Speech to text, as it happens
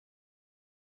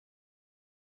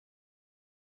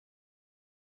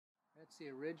That's the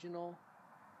original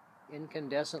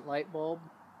incandescent light bulb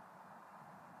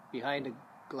behind a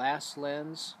glass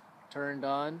lens turned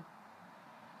on.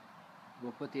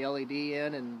 We'll put the LED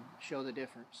in and show the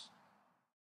difference.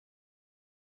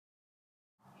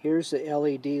 Here's the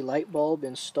LED light bulb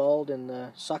installed in the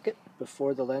socket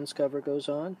before the lens cover goes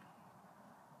on.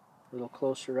 A little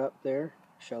closer up there.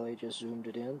 Shelley just zoomed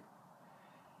it in.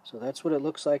 So that's what it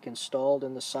looks like installed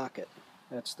in the socket.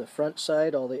 That's the front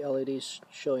side, all the LEDs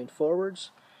showing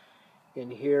forwards.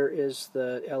 And here is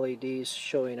the LEDs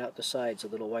showing out the sides, the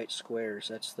little white squares.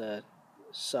 That's the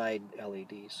side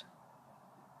LEDs.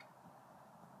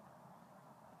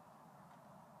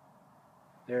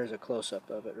 There's a close-up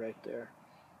of it right there.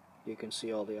 You can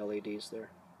see all the LEDs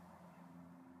there.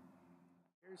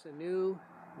 Here's a new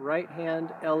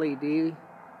right-hand LED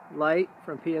light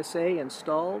from PSA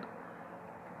installed.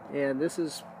 And this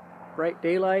is bright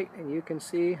daylight, and you can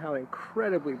see how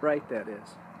incredibly bright that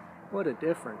is. What a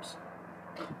difference.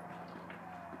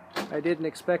 I didn't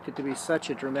expect it to be such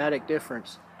a dramatic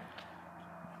difference.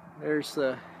 There's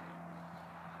the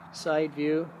side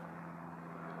view.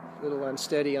 A little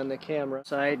unsteady on the camera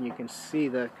side, and you can see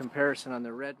the comparison on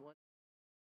the red one.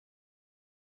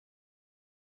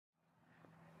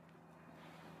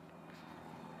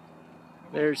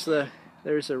 There's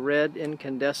a red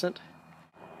incandescent.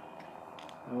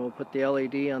 And we'll put the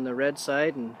LED on the red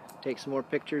side and take some more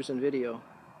pictures and video.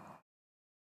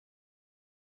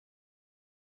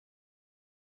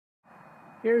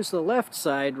 Here's the left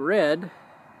side red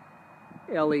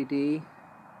LED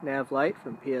nav light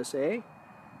from PSA.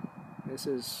 This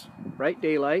is bright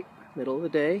daylight, middle of the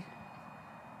day,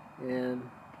 and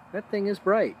that thing is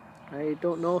bright. I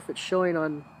don't know if it's showing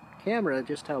on camera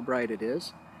just how bright it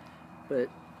is, but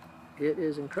it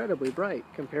is incredibly bright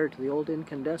compared to the old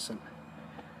incandescent.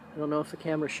 I don't know if the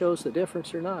camera shows the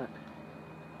difference or not.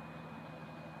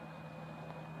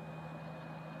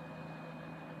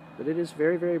 But it is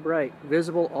very, very bright,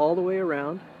 visible all the way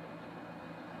around,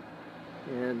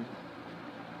 and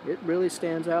it really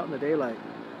stands out in the daylight.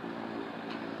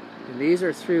 And these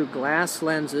are through glass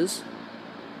lenses,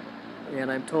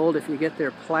 and I'm told if you get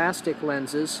their plastic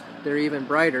lenses, they're even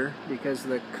brighter because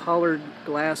the colored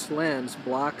glass lens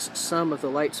blocks some of the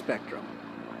light spectrum.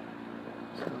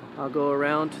 So I'll go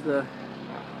around to the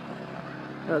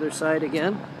other side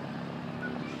again.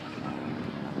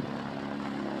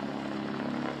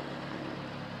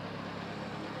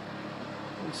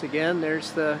 Once again,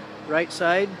 there's the right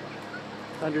side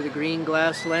under the green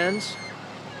glass lens.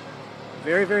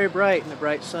 Very, very bright in the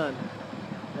bright sun.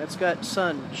 That's got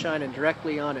sun shining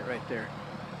directly on it right there.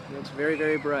 And it's very,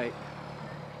 very bright.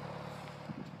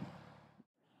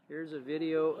 Here's a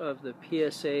video of the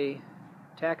PSA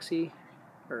taxi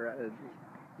or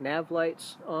nav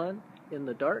lights on in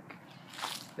the dark.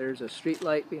 There's a street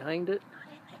light behind it,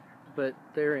 but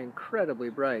they're incredibly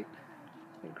bright.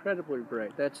 Incredibly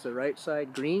bright. That's the right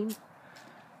side green.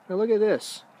 Now look at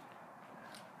this.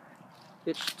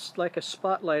 It's like a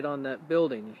spotlight on that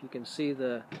building. If you can see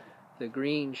the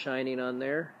green shining on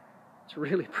there, it's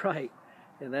really bright.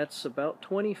 And that's about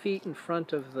 20 feet in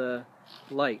front of the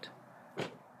light.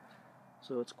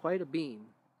 So it's quite a beam.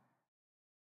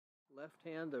 Left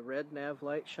hand, the red nav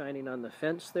light shining on the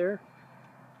fence there.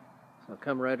 So I'll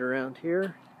come right around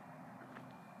here.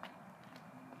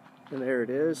 And there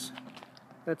it is.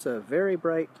 That's a very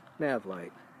bright nav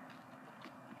light.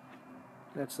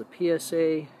 That's the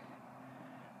PSA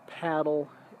paddle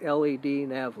LED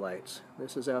nav lights.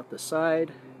 This is out the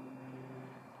side.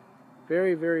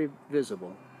 Very, very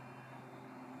visible.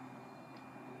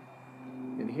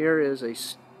 And here is a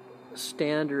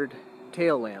standard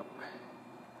tail lamp,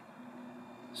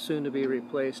 soon to be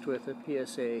replaced with a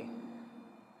PSA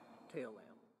tail lamp.